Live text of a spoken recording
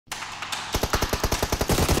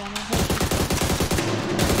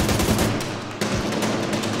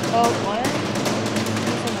Oh, what?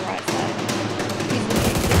 He's on the right side. He's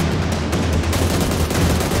looking.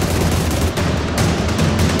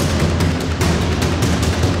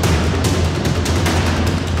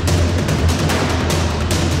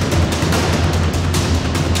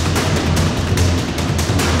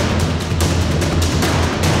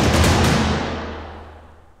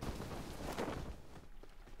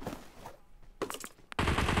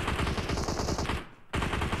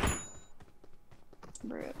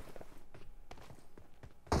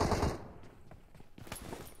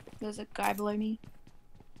 There's a guy below me.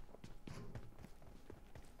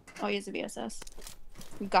 Oh, he has a VSS.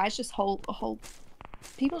 You guys just hold a whole.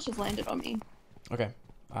 People just landed on me. Okay,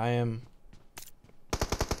 I am.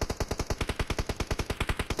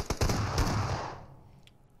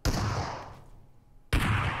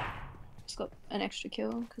 Just got an extra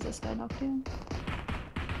kill because this guy knocked him.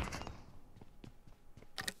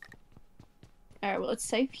 Alright, well, it's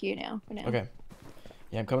safe here now for now. Okay.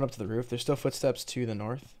 Yeah, I'm coming up to the roof. There's still footsteps to the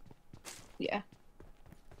north. Yeah.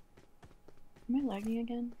 Am I lagging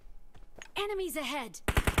again? Enemies ahead.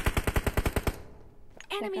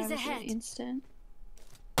 Enemies that guy ahead. Was an instant.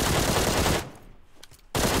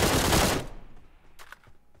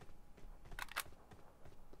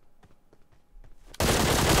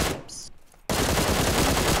 Oops. I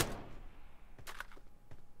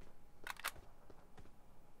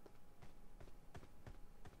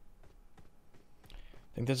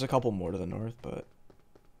think there's a couple more to the north, but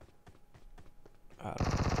I don't know.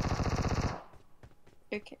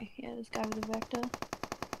 Okay, yeah, this guy with a vector.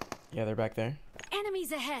 Yeah, they're back there.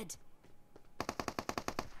 Enemies ahead.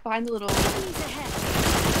 Behind the little. Enemies ahead.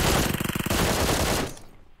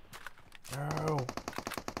 No!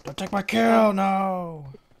 Don't take my kill! No!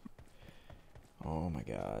 Oh my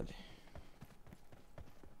god.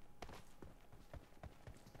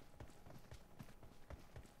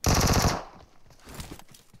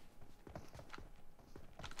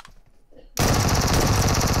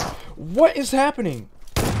 What is happening?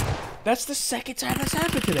 That's the second time that's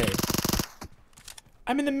happened today.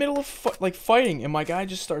 I'm in the middle of fighting, and my guy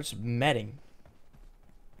just starts medding.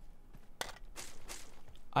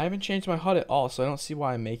 I haven't changed my HUD at all, so I don't see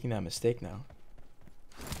why I'm making that mistake now.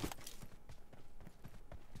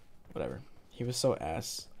 Whatever. He was so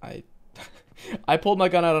ass. I pulled my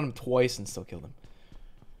gun out on him twice and still killed him.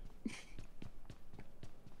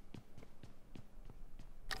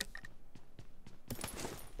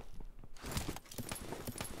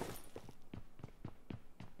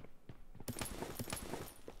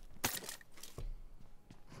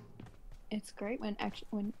 It's great when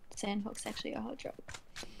Sandhook's actually a hot drop.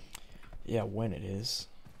 Yeah, when it is.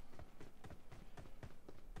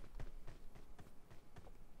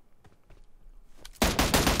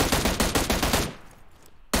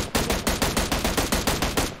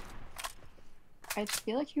 I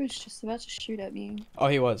feel like he was just about to shoot at me. Oh,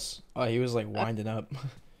 he was. Oh, he was like winding up.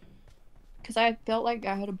 Because I felt like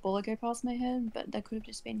I heard a bullet go past my head, but that could have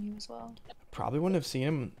just been you as well. Probably wouldn't have seen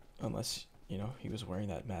him unless, you know, he was wearing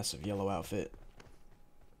that massive yellow outfit.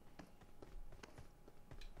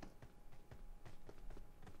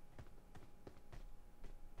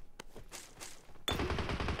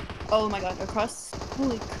 Oh my god, across.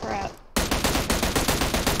 Holy crap.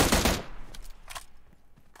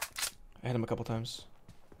 I hit him a couple times.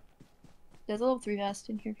 There's a level 3 vest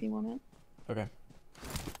in here if you want it. Okay.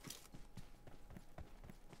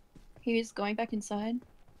 He was going back inside.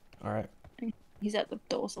 Alright. He's at the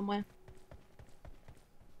door somewhere.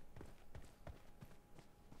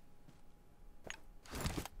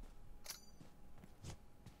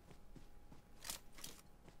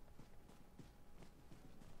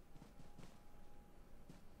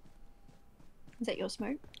 Is that your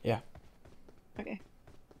smoke? Yeah. Okay.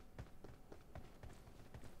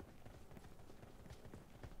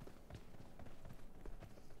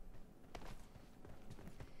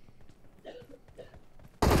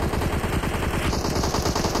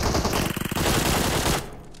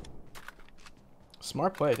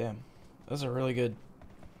 Smart play, damn. That was a really good,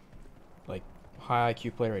 like, high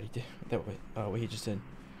IQ play right he did. That way, what he just did.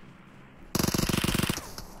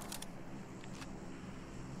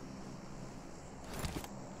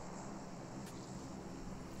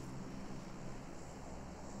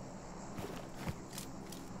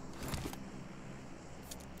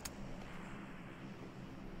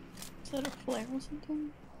 Is that a flare or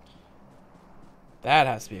something? That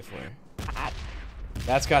has to be a flare.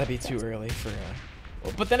 That's got to be too early for.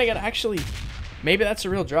 Well, but then again, actually, maybe that's a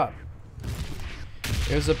real drop.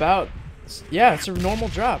 It was about. Yeah, it's a normal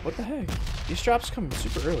drop. What the heck? These drops come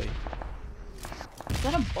super early. Is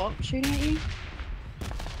that a bot shooting at you?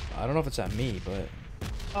 I don't know if it's at me, but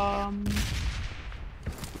Um.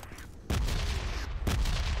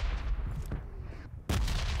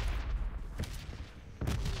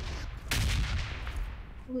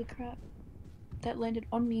 Holy crap. That landed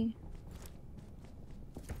on me.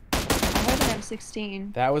 I heard an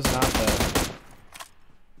M16. That was not the...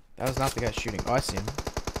 That was not the guy shooting. Oh, I see him.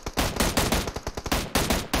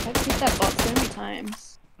 I've hit that bot so many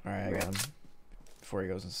times. Alright, I got him. Before he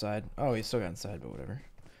goes inside. Oh, he still got inside, but whatever.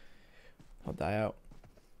 I'll die out.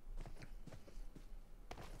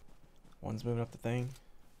 One's moving up the thing.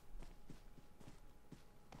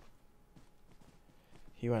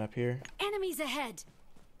 He went up here. Enemies ahead.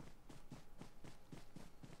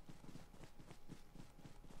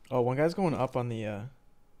 Oh, one guy's going up on the, A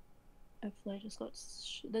flare just got.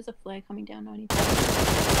 There's a flare coming down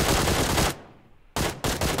 95.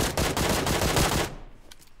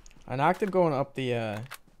 I knocked him going up the,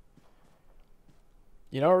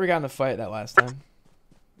 You know where we got in a fight that last time?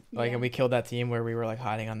 Like, Yeah. and we killed that team where we were, like,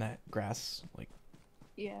 hiding on that grass, like,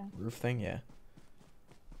 Yeah. roof thing? Yeah.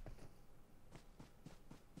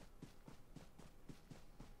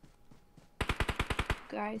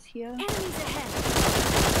 Guys here. Enemies ahead.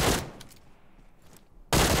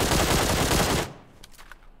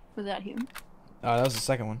 Was that him? Oh, that was the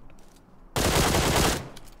second one.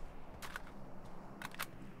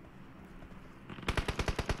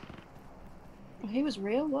 Oh, he was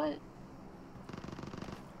real? What?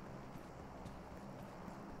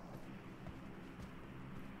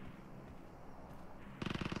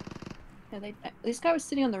 Yeah, this guy was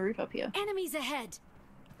sitting on the roof up here. Enemies ahead.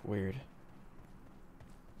 Weird.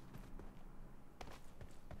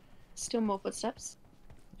 Still more footsteps.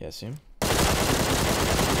 Yeah, see him? I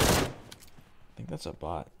think that's a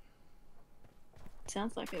bot.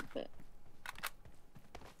 Sounds like it, but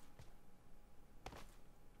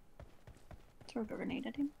throw a grenade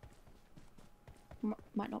at him.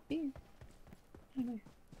 Might not be. I don't know.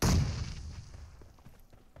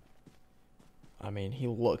 I mean, he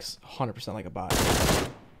looks 100% like a bot.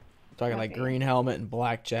 Talking like Okay. green helmet and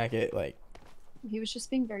black jacket, like, He was just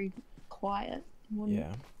being very quiet. Wouldn't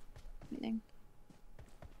yeah. Anything.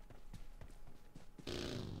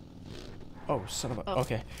 Oh, son of a... Oh.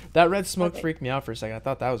 Okay. That red smoke Okay. freaked me out for a second. I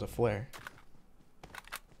thought that was a flare.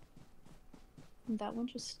 And that one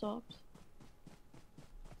just stopped.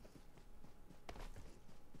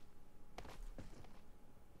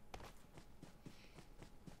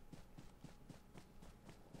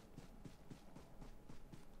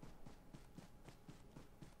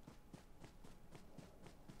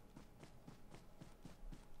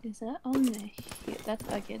 Is that on the here? That's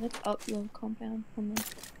okay, that's up your compound on the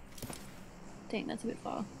dang, that's a bit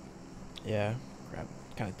far. Yeah. Crap.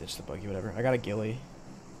 Kind of ditched the buggy, whatever. I got a ghillie.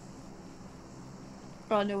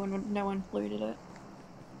 Oh, no one looted it.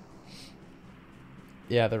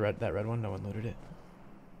 Yeah, that red one, no one looted it.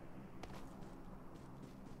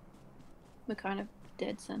 We're kind of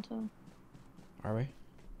dead center. Are we?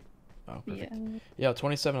 Oh, perfect. Yeah. Yo,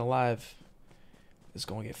 27 alive is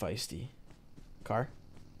going to get feisty. Car?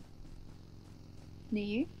 Near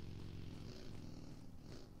you?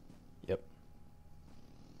 Yep.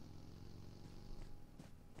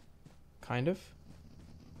 Kind of.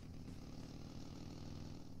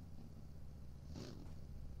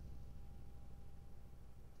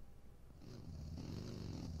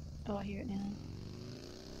 Oh, I hear it now.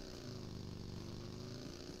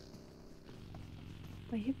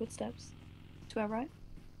 I hear footsteps. To our right?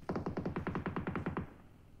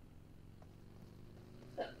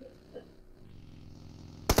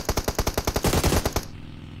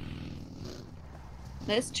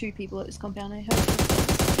 There's two people at this compound. I heard.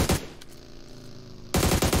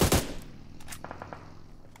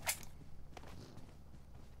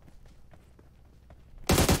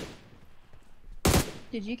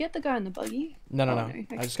 Did you get the guy in the buggy? No, no, Oh, no. okay.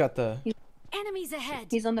 I just got the... Enemies ahead.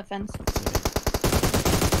 He's on the fence.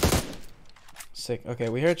 Sick. Okay,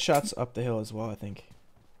 we heard shots up the hill as well, I think.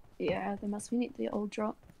 Yeah, there must be the old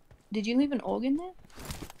drop. Did you leave an AUG in there?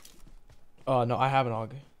 Oh, no, I have an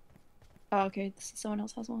AUG. Oh, okay. Someone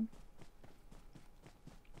else has one.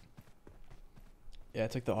 Yeah, I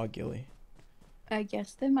took the AUG ghillie. I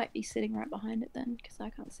guess they might be sitting right behind it then, because I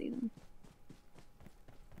can't see them.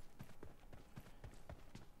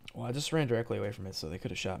 Well, I just ran directly away from it, so they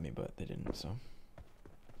could have shot me, but they didn't, so...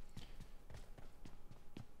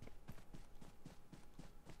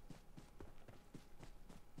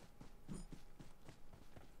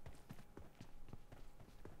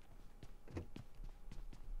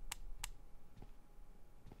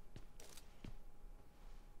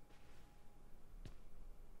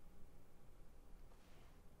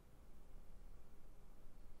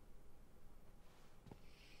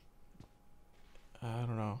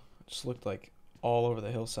 Just looked like all over the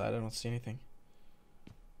hillside. I don't see anything.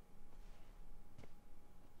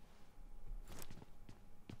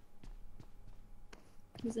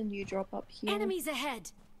 There's a new drop up here. Enemies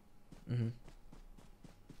ahead. Mm-hmm.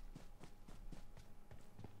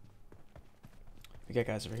 We got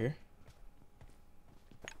guys over here.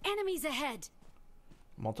 Enemies ahead.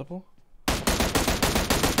 Multiple.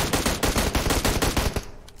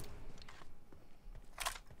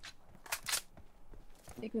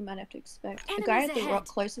 I think we might have to expect the Enemies guy at the ahead. rock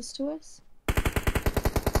closest to us.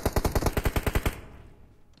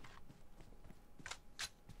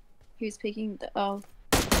 He was peeking the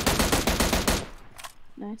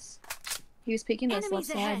nice. He was peeking this left Enemies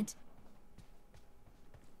side. ahead.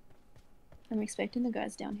 I'm expecting the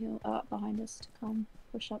guys downhill behind us to come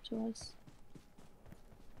push up to us.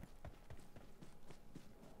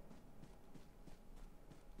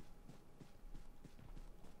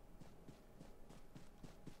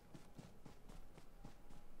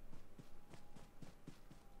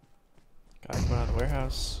 Guy coming out of the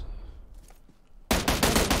warehouse.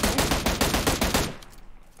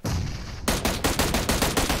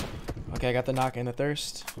 Okay, I got the knock and the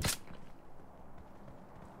thirst.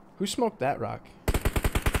 Who smoked that rock?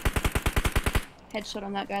 Headshot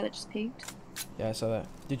on that guy that just peeked. Yeah, I saw that.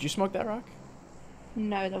 Did you smoke that rock?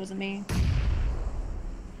 No, that wasn't me. I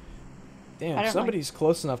Damn, don't somebody's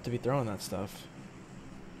close enough to be throwing that stuff.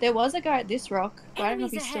 There was a guy at this rock, but I don't know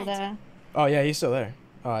if Enemies he's still ahead. there. Oh, yeah, he's still there.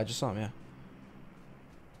 Oh, I just saw him, yeah.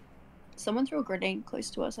 Someone threw a grenade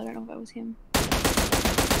close to us. I don't know if that was him.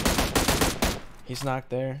 He's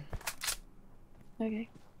knocked there. Okay.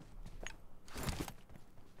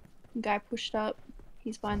 Guy pushed up.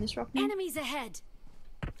 He's behind this rock now. Enemies ahead.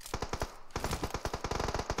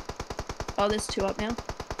 Oh, there's two up now.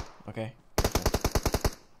 Okay.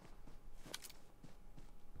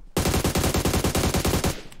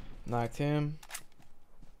 Knocked him.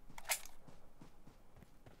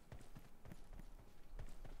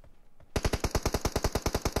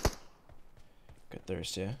 Good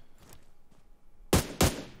thirst, yeah.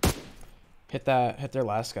 Hit their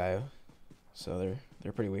last guy. So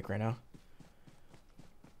they're pretty weak right now.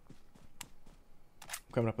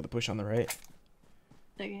 Coming up with a push on the right.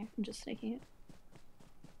 Okay, I'm just snaking it.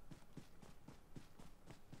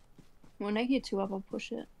 When I get two up, I'll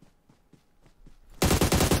push it.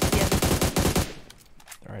 Yeah.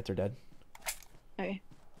 Alright, they're dead. Okay.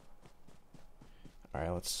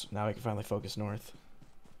 Alright, now we can finally focus north.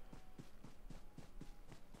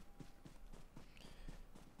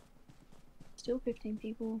 Still 15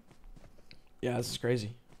 people. Yeah, this is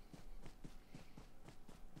crazy.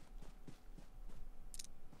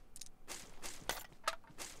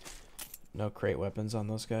 No crate weapons on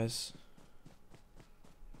those guys.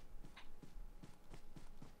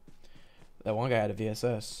 That one guy had a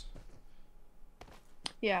VSS.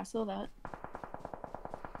 Yeah, I saw that.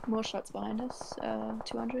 More shots behind us.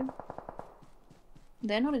 200.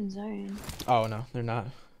 They're not in zone. Oh no, they're not.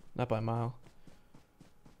 Not by a mile.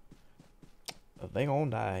 They gonna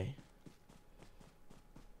die.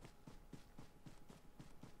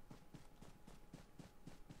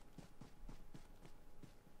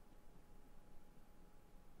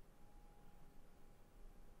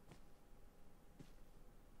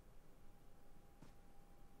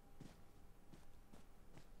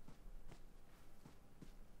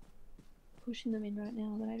 Pushing them in right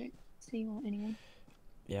now, but I don't see anyone.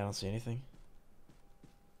 Yeah, I don't see anything.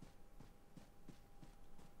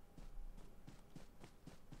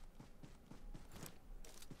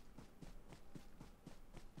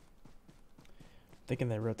 Thinking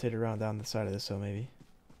they rotate around down the side of this hill, maybe.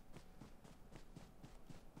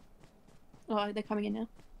 Oh, they're coming in now.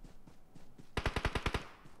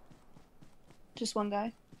 Just one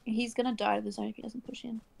guy. He's gonna die to the zone if he doesn't push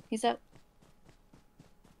in. He's at.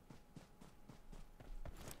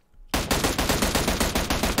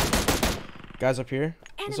 Guys up here.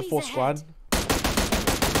 There's a Enemies full ahead. squad.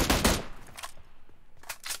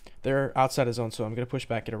 They're outside of zone, so I'm gonna push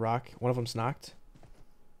back, get a rock. One of them's knocked.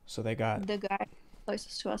 So they got. The guy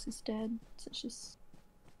closest to us is dead. So it's just.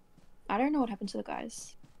 I don't know what happened to the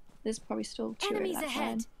guys. There's probably still two over Enemies that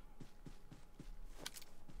ahead. side.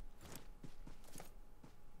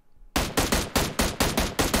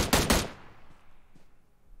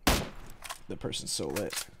 The person's so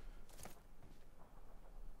lit.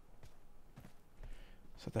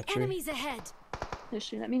 Is that that tree? Enemies ahead. They're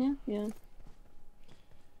shooting at me now? Yeah.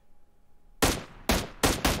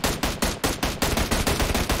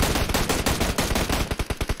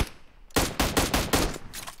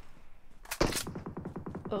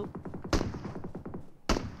 Oh,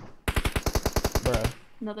 Bruh.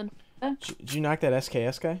 nothing. Did you knock that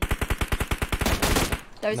SKS guy?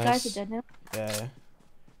 Those Nice. guys are dead now. Yeah, yeah.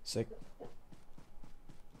 Sick.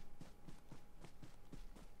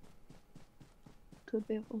 Could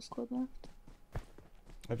be a full squad left. I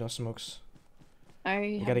have no smokes. I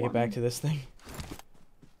We gotta get back to this thing.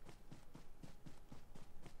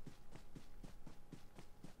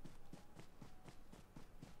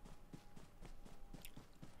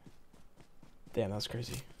 Damn, that's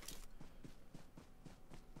crazy.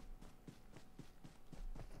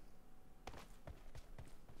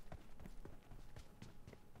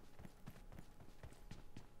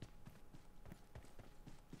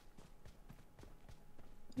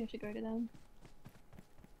 You have to go to them.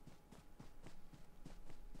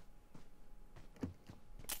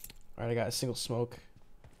 Alright, I got a single smoke.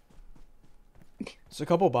 There's a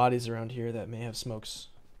couple bodies around here that may have smokes.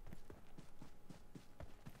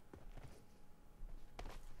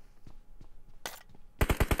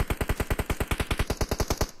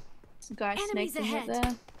 There's a guy Enemies snaking up ahead.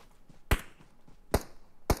 there.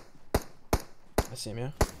 I see him,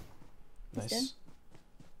 yeah. He's dead. Nice.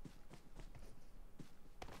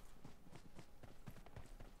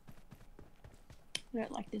 I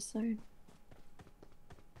don't like this zone.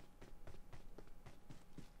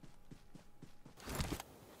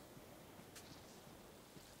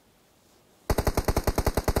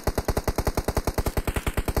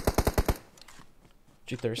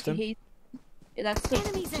 Did you thirst him? Yeah, that's the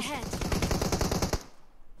Enemies ahead.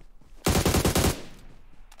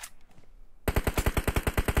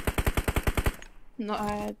 No,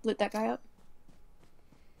 I lit that guy up.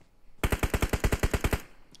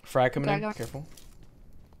 Frag coming Guy in. going. Careful.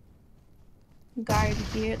 Guy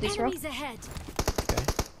over here at this rock. Enemies ahead. Okay.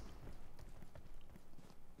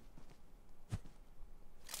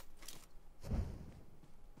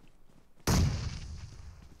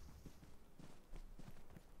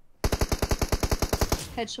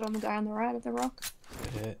 Headshot on the guy on the right of the rock.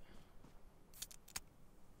 Good hit.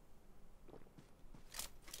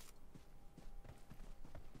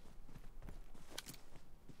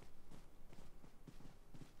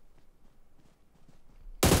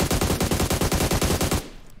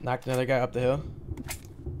 Knocked another guy up the hill.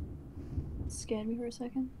 Scared me for a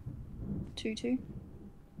second. 2-2.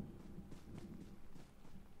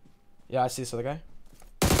 Yeah, I see this other guy.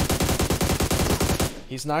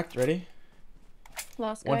 He's knocked. Ready?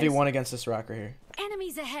 Last guy. 1v1 against this rock right here.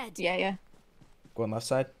 Enemies ahead. Yeah, yeah. Going left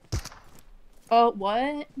side. Oh,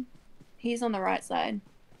 what? He's on the right side.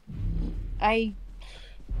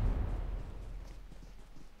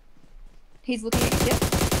 He's looking at you.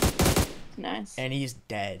 Yep. Nice. And he's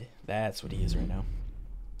dead. That's what he is right now.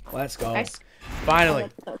 Let's go. I s- Finally.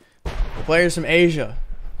 Oh, The players from Asia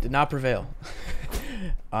did not prevail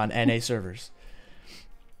on NA servers.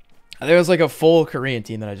 There was like a full Korean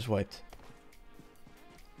team that I just wiped.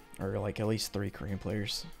 Or like at least 3 Korean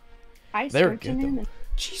players. I They were scoped good, him though. in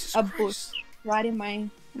Jesus a Christ. bush right in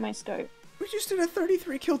my scope. We just did a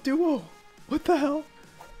 33 kill duo. What the hell?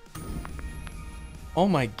 Oh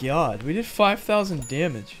my god. We did 5,000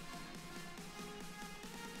 damage.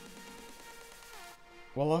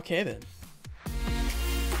 Well, okay then.